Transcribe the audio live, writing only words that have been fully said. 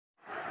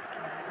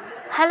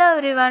Hello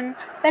everyone,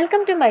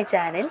 welcome to my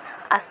channel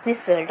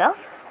Asni's World of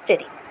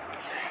Study.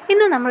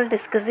 ഇന്ന് നമ്മൾ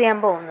discuss ചെയ്യാൻ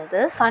പോകുന്നത്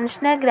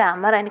functional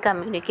grammar and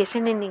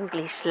communication in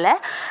ഇംഗ്ലീഷിലെ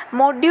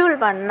module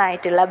 1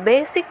 ആയിട്ടുള്ള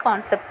ബേസിക്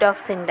കോൺസെപ്റ്റ്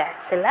ഓഫ്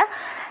സിൻടാക്സിലെ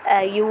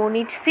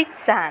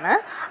Unit-6 ആണ്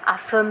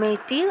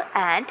അഫർമേറ്റീവ്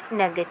ആൻഡ്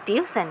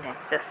നെഗറ്റീവ്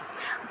സെൻറ്റൻസസ്.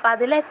 അപ്പോൾ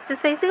അതിലെ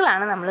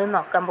എക്സസൈസുകളാണ് നമ്മൾ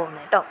നോക്കാൻ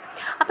പോകുന്നത് കേട്ടോ.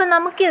 അപ്പോൾ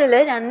നമുക്കിതിൽ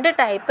 2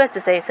 ടൈപ്പ്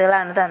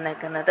എക്സസൈസുകളാണ്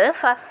തന്നിരിക്കുന്നത്.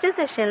 ഫസ്റ്റ്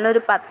സെഷനിൽ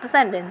ഒരു 10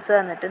 സെൻറ്റൻസ്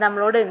തന്നിട്ട്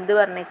നമ്മളോട് എന്ത്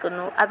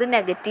പറഞ്ഞേക്കുന്നു, അത്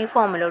നെഗറ്റീവ്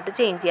ഫോമിലോട്ട്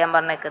ചേഞ്ച് ചെയ്യാൻ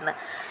പറഞ്ഞേക്കുന്നത്.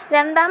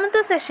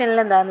 രണ്ടാമത്തെ സെഷനിൽ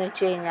എന്താണെന്ന്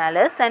വെച്ച് കഴിഞ്ഞാൽ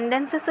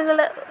സെൻറ്റൻസസുകൾ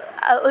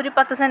ഒരു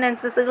 10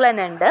 സെൻറ്റൻസസുകൾ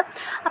തന്നെ ഉണ്ട്.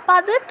 അപ്പോൾ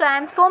അത്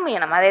ട്രാൻസ്ഫോം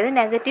ചെയ്യണം. അതായത്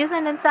നെഗറ്റീവ്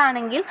സെൻറ്റൻസ്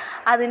ആണെങ്കിൽ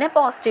അതിനെ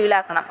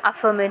പോസിറ്റീവിലാക്കണം,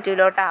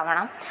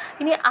 അഫർമേറ്റീവിലോട്ടാവണം.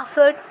 ഇനി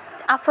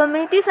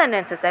അഫർമേറ്റീവ്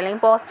സെൻറ്റൻസസ്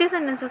അല്ലെങ്കിൽ പോസിറ്റീവ്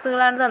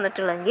സെൻറ്റൻസസുകളാണ്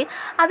തന്നിട്ടുള്ളതെങ്കിൽ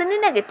അതിനെ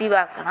നെഗറ്റീവ്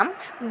ആക്കണം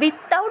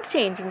without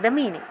changing the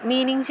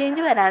meaning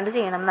change വരാണ്ട്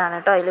ചെയ്യണം എന്നാണ്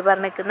കേട്ടോ അതിൽ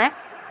പറഞ്ഞിരിക്കുന്നത്.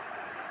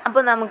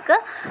 അപ്പോൾ നമുക്ക്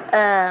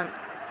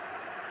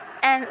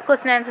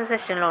ക്വസ്റ്റ്യൻ ആൻസർ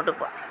സെഷനിലോട്ട്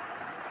പോകാം.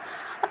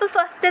 അപ്പോൾ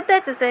ഫസ്റ്റത്തെ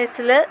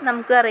എക്സസൈസിൽ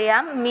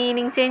നമുക്കറിയാം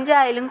മീനിങ് ചേഞ്ച്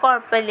ആയാലും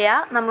കുഴപ്പമില്ല,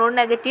 നമ്മളോട്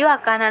നെഗറ്റീവ്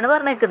ആക്കാനാണ്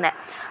പറഞ്ഞേക്കുന്നത്.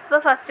 അപ്പോൾ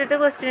ഫസ്റ്റത്തെ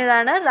ക്വസ്റ്റ്യൻ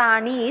ഇതാണ്,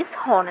 റാണി is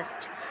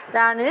honest.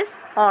 Rani is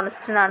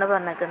honest എന്നാണ്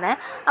പറഞ്ഞേക്കുന്നത്.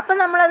 അപ്പോൾ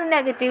നമ്മളത്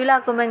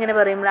നെഗറ്റീവിലാക്കുമ്പോൾ എങ്ങനെ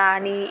പറയും?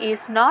 റാണി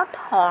is not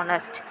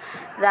honest.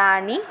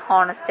 Rani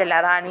honest അല്ല,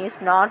 റാണി ഈസ്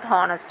നോട്ട്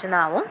ഹോണസ്റ്റ്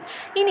എന്നാവും.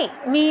 ഇനി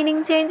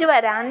മീനിങ് ചേഞ്ച്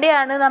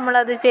വരാണ്ടെയാണ്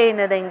നമ്മളത്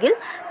ചെയ്യുന്നതെങ്കിൽ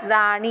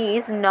റാണി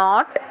ഈസ്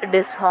നോട്ട്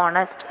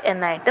ഡിസ്ഹോണസ്റ്റ്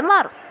എന്നായിട്ട്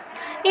മാറും.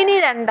 ഇനി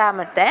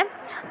രണ്ടാമത്തെ,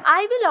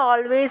 I will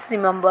always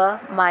remember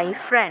my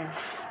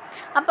friends.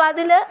 അപ്പോൾ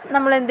അതിൽ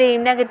നമ്മൾ എന്ത്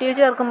ചെയ്യും? നെഗറ്റീവ്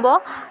ചേർക്കുമ്പോൾ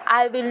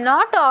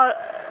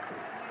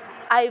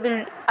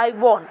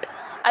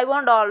I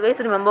won't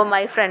always remember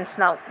my friends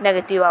എന്നാവും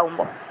നെഗറ്റീവ്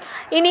ആകുമ്പോൾ.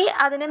 ഇനി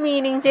അതിന്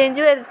meaning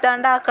change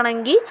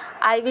വരുത്താണ്ടാക്കണമെങ്കിൽ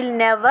I will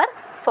never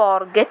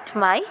forget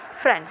my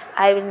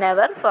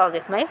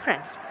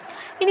friends.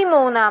 ഇനി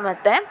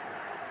മൂന്നാമത്തെ,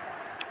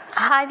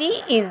 Hari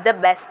is the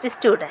best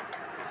student.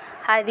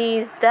 Hari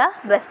is the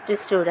best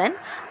student.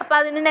 അപ്പോൾ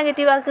അതിന്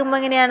നെഗറ്റീവ് ആക്കുമ്പോൾ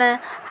എങ്ങനെയാണ്?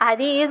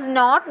 Hari is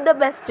not the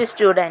best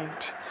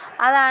student.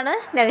 അതാണ്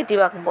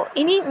നെഗറ്റീവ് ആക്കുമ്പോൾ.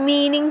 ഇനി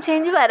മീനിങ്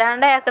ചേഞ്ച്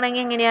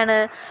വരാണ്ടാക്കണമെങ്കിൽ എങ്ങനെയാണ്?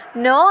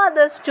 No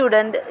other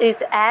student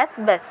is as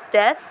best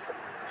as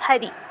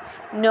Hari.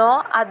 No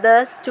other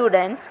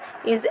students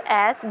is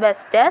as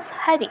best as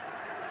Hari.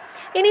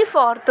 ഇനി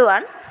fourth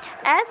one,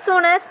 as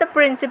soon as the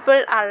principal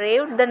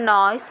arrived the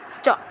noise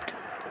stopped.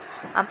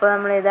 അപ്പോൾ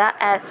നമ്മളിതാ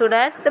as soon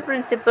as the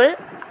principal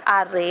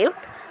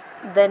arrived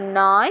the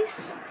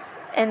noise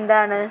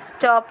എന്താണ്?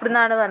 Stopped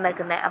എന്നാണ്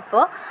പറഞ്ഞേക്കുന്നത്.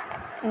 അപ്പോൾ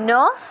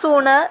no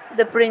sooner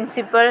the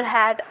principal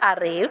had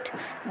arrived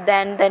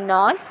then the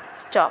noise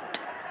stopped.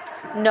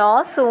 No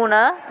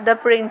sooner the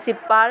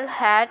principal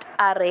had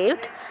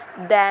arrived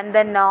then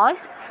the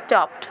noise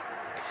stopped.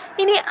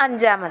 ഇനി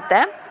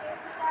അഞ്ചാമത്തെ,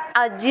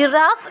 a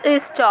giraffe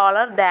is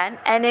taller than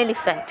an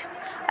elephant.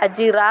 A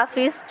giraffe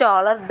is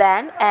taller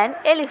than an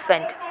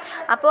elephant.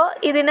 അപ്പോൾ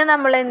ഇതിന്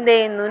നമ്മൾ എന്ത്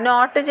ചെയ്യുന്നു?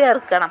 Not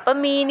ചേർക്കണം. അപ്പോൾ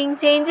meaning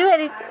change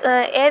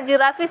A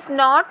giraffe is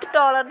not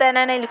ടോളർ than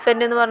an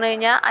elephant എന്ന് പറഞ്ഞു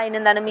കഴിഞ്ഞാൽ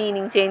അതിനെന്താണ്?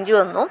 മീനിങ് ചേഞ്ച്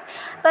വന്നു.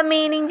 അപ്പോൾ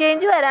മീനിങ്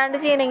ചേഞ്ച് വരാണ്ട്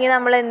ചെയ്യണമെങ്കിൽ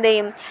നമ്മൾ എന്ത്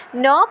ചെയ്യും?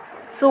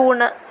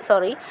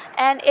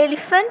 An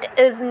elephant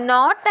is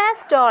not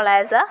as toll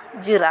as A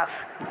giraffe.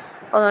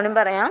 ഒന്നുകൂടി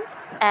പറയാം,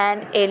 an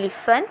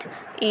elephant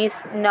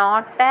is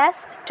not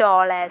as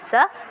toll as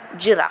A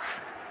giraffe.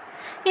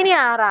 ഇനി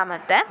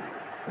ആറാമത്തെ,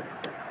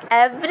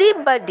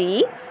 everybody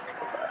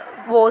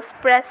was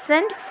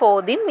present for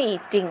the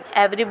meeting.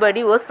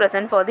 Everybody was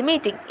present for the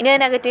meeting. ഇനി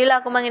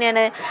നെഗറ്റീവിലാക്കുമ്പോൾ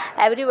എങ്ങനെയാണ്?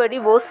 Everybody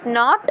was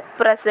not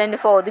present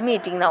for the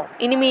meeting എന്നാവും.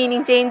 ഇനി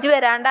meaning change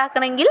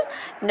വരാണ്ടാക്കണമെങ്കിൽ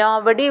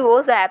nobody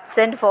was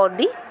absent for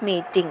the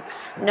meeting.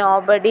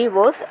 Nobody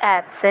was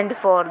absent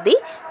for the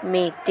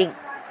meeting.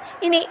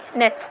 ഇനി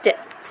next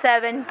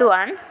 7th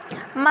one,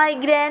 my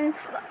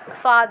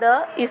grandfather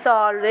is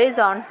always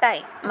on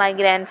time. My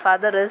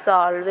grandfather is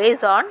always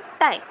on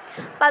time.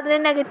 അപ്പോൾ അതിനെ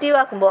negative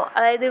ആക്കുമ്പോൾ,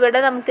 അതായത് ഇവിടെ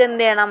നമുക്ക്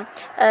എന്ത് ചെയ്യണം?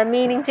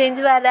 മീനിങ്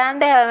ചേഞ്ച്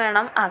വരാണ്ട്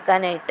വേണം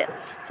ആക്കാനായിട്ട്.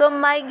 So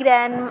my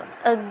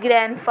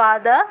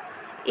grandfather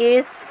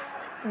is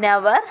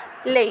never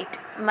late.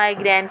 My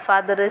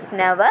grandfather is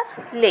never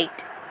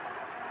late.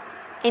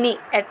 ഇനി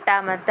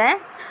എട്ടാമത്തെ,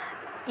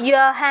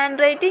 യുവർ ഹാൻഡ്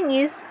റൈറ്റിംഗ്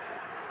ഈസ്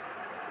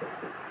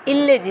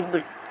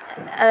ഇല്ലെജിബിൾ.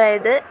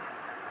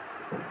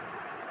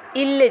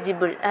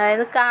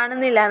 അതായത്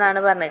കാണുന്നില്ല എന്നാണ്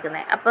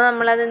പറഞ്ഞേക്കുന്നത്. അപ്പോൾ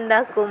നമ്മളത്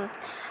എന്താക്കും?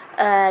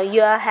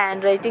 Your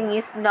hand writing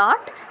is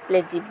not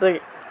legible.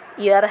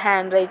 Your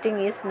hand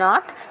writing is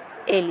not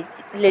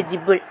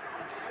legible.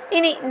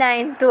 ഇനി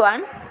 9th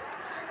one,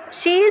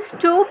 she is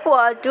to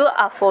poor to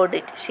afford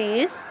it. She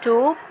is to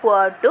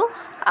poor to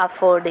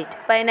afford it.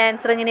 അപ്പോൾ അതിന്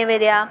ആൻസർ എങ്ങനെ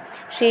വരിക?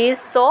 She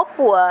is so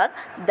poor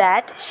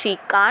that she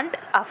can't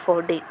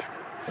afford it.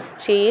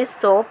 She is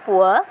so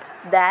poor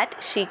that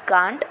she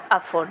can't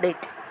afford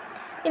it.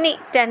 ഇനി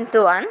 10th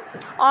one,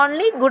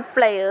 only good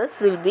players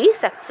will be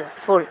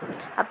successful.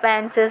 അപ്പോൾ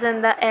answer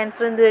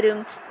എന്ത് വരും?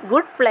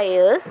 good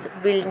players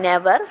will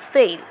never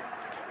fail.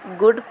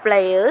 good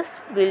players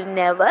will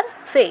never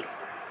fail.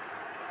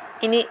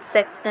 ഇനി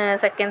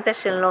second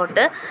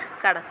സെഷനിലോട്ട്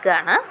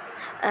കടക്കുകയാണ്.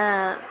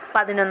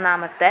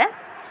 11ാമത്തെ,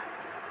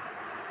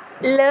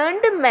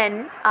 learned men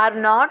are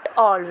not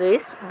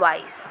always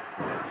wise.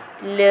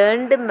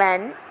 Learned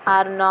men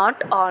are not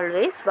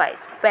always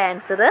wise. അപ്പോൾ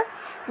answer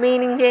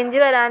meaning change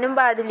വരാനും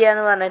പാടില്ല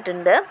എന്ന്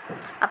പറഞ്ഞിട്ടുണ്ട്.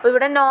 അപ്പോൾ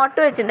ഇവിടെ നോട്ട്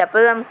വെച്ചിട്ടുണ്ട്.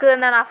 അപ്പോൾ നമുക്ക്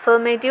എന്താണ്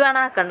അഫർമേറ്റീവ്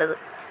ആണ് ആക്കേണ്ടത്.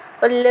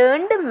 അപ്പോൾ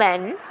learned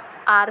men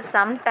are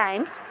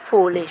sometimes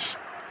foolish.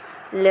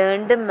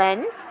 Learned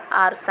men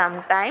are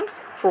sometimes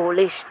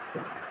foolish.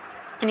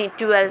 ഇനി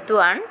 12th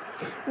one.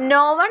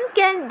 No one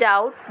can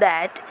doubt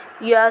that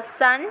your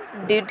son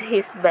did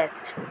his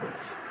best.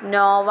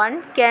 No one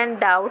can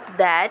doubt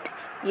that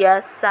your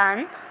son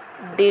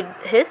did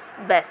his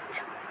best.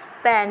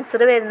 അപ്പോൾ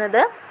answer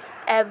വരുന്നത്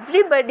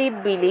everybody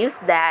believes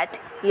that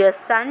your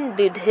son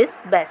did his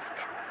best.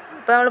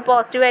 അപ്പോൾ നമ്മൾ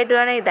പോസിറ്റീവായിട്ട്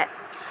വേണം എഴുതാൻ.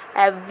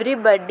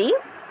 Everybody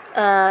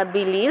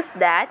believes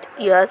that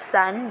your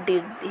son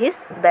did his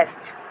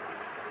best.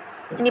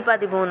 ഇനി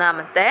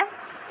 13ാമത്തെ.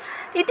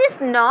 It is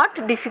not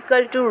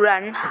difficult to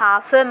run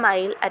half a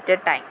mile at a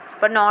time.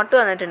 അപ്പോൾ not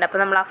വന്നിട്ടുണ്ട്. അപ്പോൾ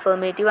നമ്മൾ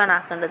അഫർമേറ്റീവ് ആണ്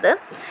ആക്കേണ്ടത്.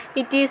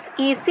 It is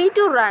easy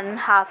to run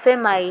half a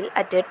mile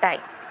at a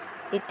time.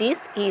 It is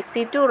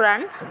easy to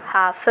run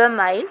half a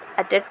mile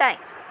at a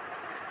time.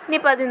 ഇനി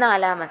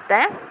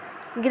 14ാമത്തെ.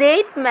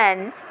 Great men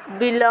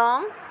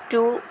belong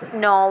to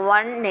no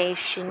one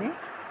nation,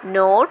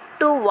 not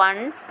to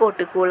one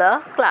particular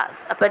class.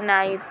 അപ്പോൾ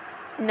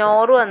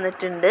nor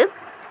വന്നിട്ടുണ്ട്.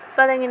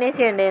 അപ്പോൾ അതെങ്ങനെയാണ്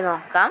ചെയ്യേണ്ടതെന്ന്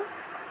നോക്കാം.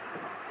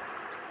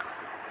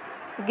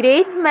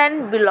 Great men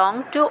belong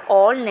to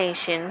all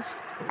nations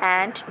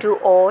and to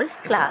all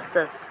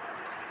classes.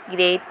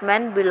 Great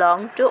men belong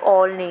to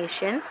all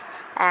nations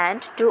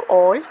and to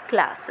all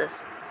classes.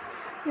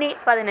 ഇനി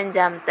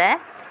 15ാമത്തെ.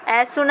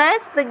 As soon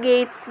as the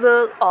gates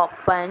were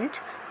opened,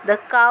 the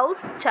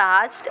cows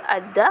charged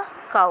at the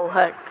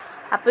cowherd.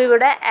 അപ്പോൾ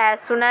ഇവിടെ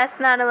as soon as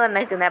എന്നാണ്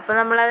പറഞ്ഞിരിക്കുന്നത്. അപ്പോൾ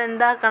നമ്മളത്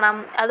എന്താക്കണം,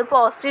 അത്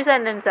positive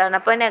sentence ആണ്.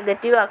 അപ്പോൾ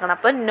നെഗറ്റീവ് ആക്കണം.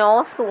 അപ്പോൾ no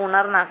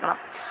sooner എന്നാക്കണം.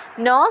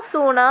 No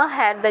sooner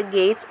had the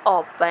Gates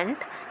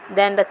opened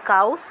then the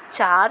cows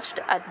charged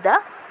at the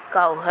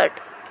cowherd.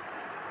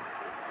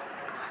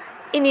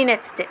 ഇനി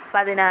next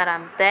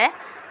 16ാമത്തെ.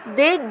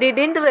 they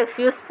didn't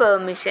refuse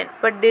permission.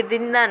 ഇപ്പോൾ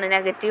didn't ആണ്,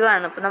 നെഗറ്റീവ്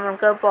ആണ്. അപ്പോൾ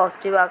നമുക്ക്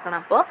പോസിറ്റീവ് ആക്കണം.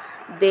 അപ്പോൾ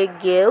they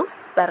gave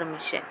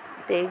permission.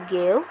 they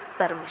gave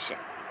permission.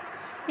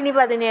 ഇനി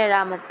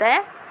 17ാമത്തെ.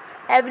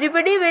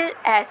 everybody will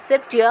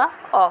accept your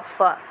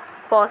offer.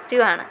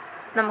 Positive ആണ്.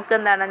 നമുക്ക്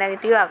എന്താണ്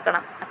നെഗറ്റീവ്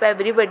ആക്കണം. അപ്പോൾ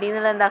everybody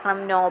എന്നുള്ളത് എന്താക്കണം,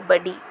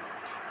 nobody.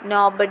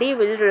 nobody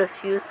will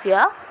refuse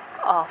your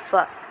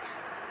offer.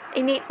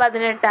 ഇനി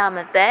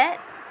 18ാമത്തെ.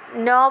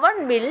 no one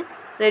will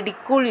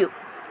ridicule you.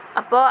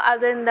 അപ്പോൾ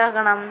അത്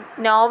എന്താക്കണം,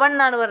 no one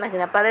എന്നാണ്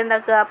പറഞ്ഞിരിക്കുന്നത്. അപ്പോൾ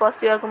അതെന്താക്കുക,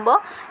 പോസിറ്റീവ് ആക്കുമ്പോൾ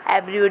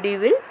everybody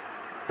will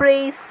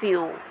praise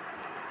you.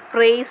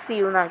 praise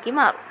you എന്നാക്കി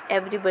മാറും.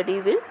 everybody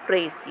will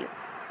praise you.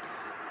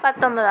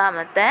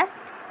 19ാമത്തെ.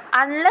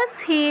 unless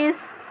he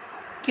is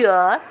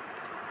cured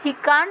he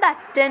can't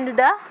attend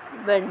the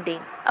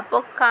wedding.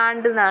 അപ്പോൾ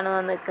can't എന്നാണ്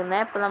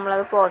വന്നിരിക്കുന്നത്. അപ്പോൾ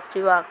നമ്മളത്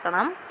പോസിറ്റീവ്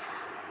ആക്കണം.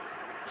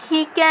 He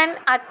can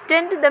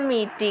attend the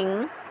meeting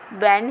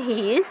when he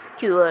is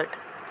cured.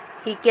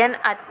 He can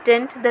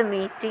attend the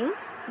meeting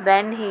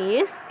when he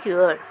is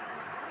cured.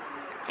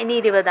 ഇനി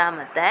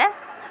 20ാമത്തെ.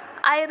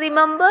 I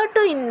remember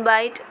to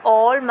invite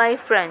all my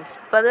friends.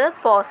 അപ്പോൾ അത്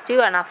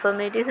positive ആണ്,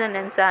 അഫർമേറ്റീവ്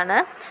സെൻറ്റൻസ് ആണ്.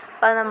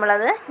 അപ്പോൾ അത്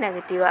നമ്മളത്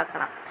നെഗറ്റീവ്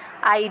ആക്കണം.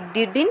 I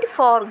didn't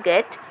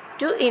forget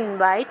to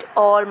invite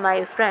all my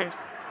friends.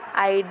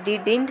 I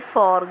didn't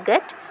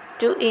forget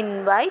to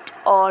invite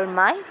all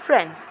my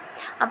friends.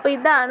 അപ്പോൾ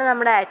ഇതാണ്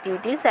നമ്മുടെ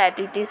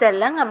ആക്ടിവിറ്റീസ്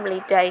എല്ലാം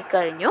കംപ്ലീറ്റ് ആയി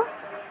കഴിഞ്ഞു.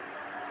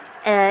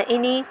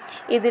 ഇനി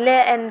ഇതിൽ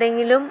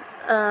എന്തെങ്കിലും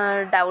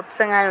ഡൗട്ട്സ്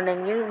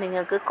എങ്ങാനുണ്ടെങ്കിൽ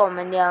നിങ്ങൾക്ക്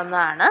കമൻറ്റ്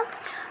ചെയ്യാവുന്നതാണ്.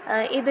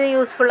 ഇത്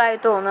യൂസ്ഫുള്ളായി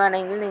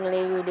തോന്നുകയാണെങ്കിൽ നിങ്ങൾ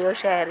ഈ വീഡിയോ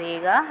ഷെയർ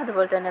ചെയ്യുക.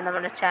 അതുപോലെ തന്നെ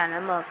നമ്മുടെ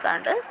ചാനൽ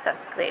മറക്കാണ്ട്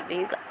സബ്സ്ക്രൈബ്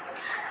ചെയ്യുക.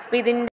 അപ്പോൾ ഇതിൻ്റെ